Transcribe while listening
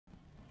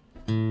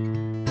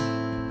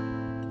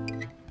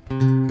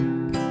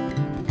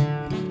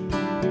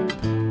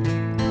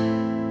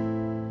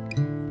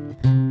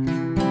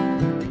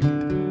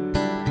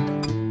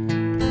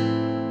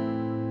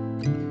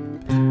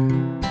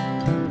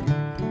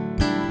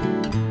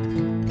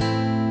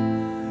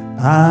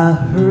I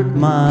hurt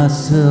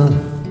myself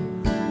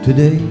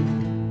today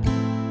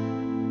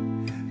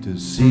to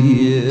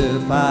see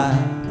if I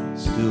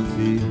still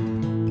feel.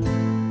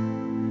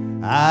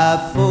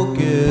 I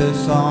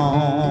focus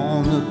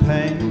on the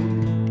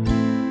pain,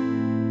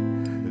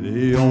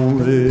 the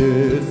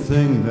only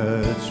thing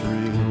that's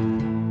real.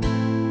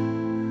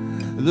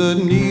 The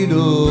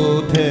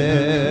needle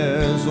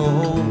tears a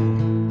hole,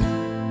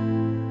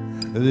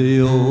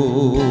 the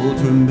old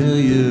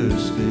familiar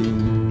sting.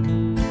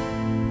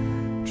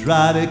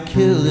 Try to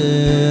kill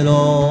it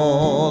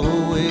all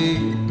away,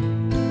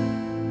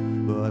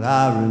 but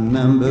I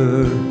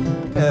remember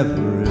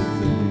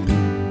everything.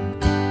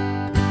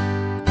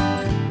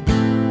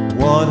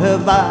 What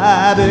have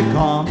I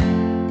become?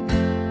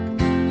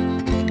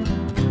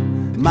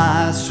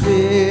 My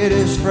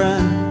sweetest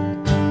friend.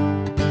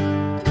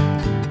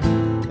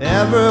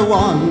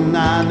 Everyone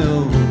I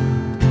know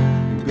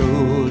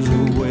goes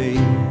away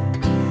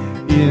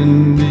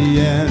in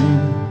the end.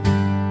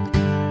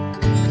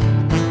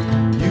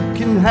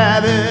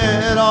 Have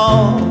it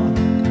all,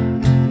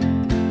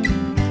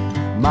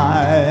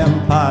 my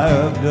empire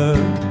of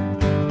dirt.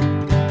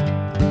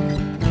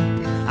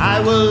 I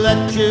will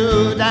let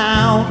you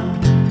down,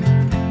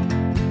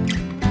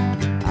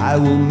 I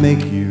will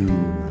make you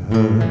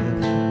hurt.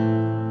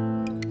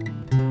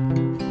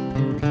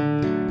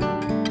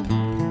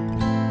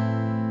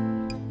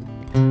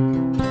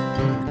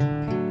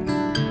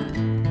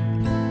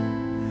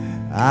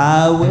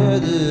 I wear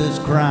this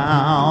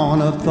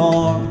crown of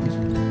thorns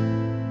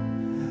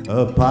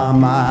upon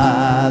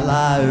my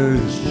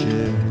liar's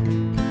chair,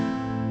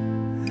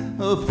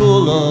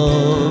 full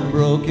of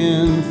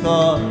broken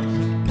thoughts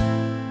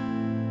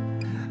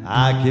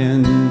I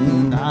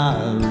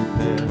cannot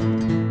repair.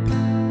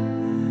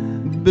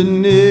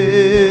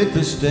 Beneath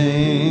the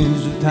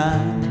stains of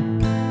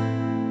time,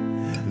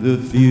 the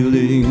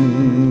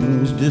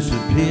feelings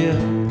disappear.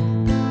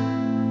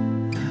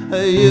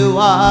 You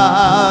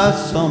are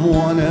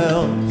someone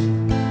else,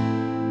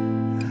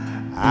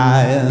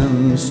 I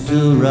am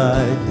still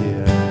right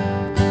here.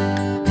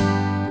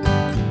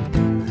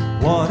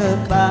 What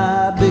have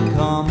I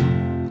become?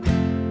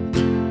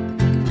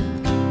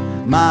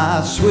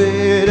 My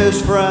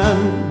sweetest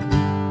friend.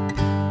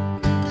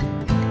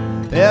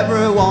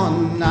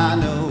 Everyone I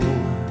know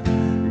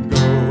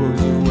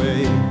goes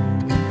away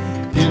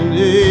in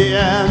the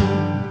end.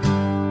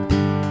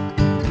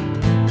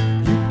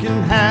 You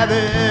can have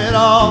it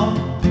all,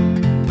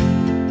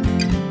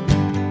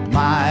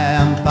 my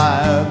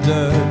empire of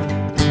dirt.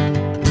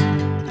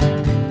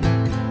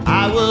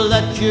 I will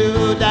let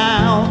you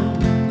down,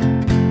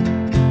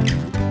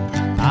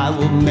 I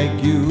will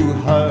make you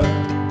hurt.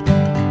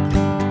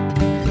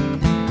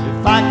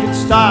 If I could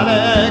start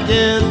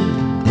again,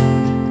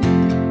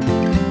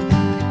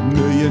 a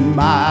million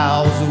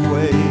miles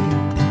away,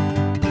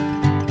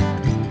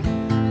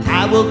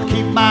 I will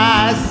keep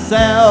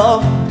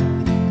myself,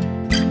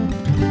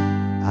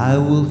 I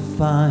will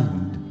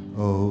find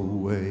a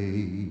way.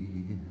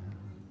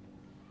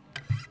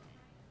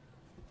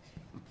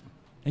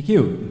 Thank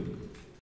you.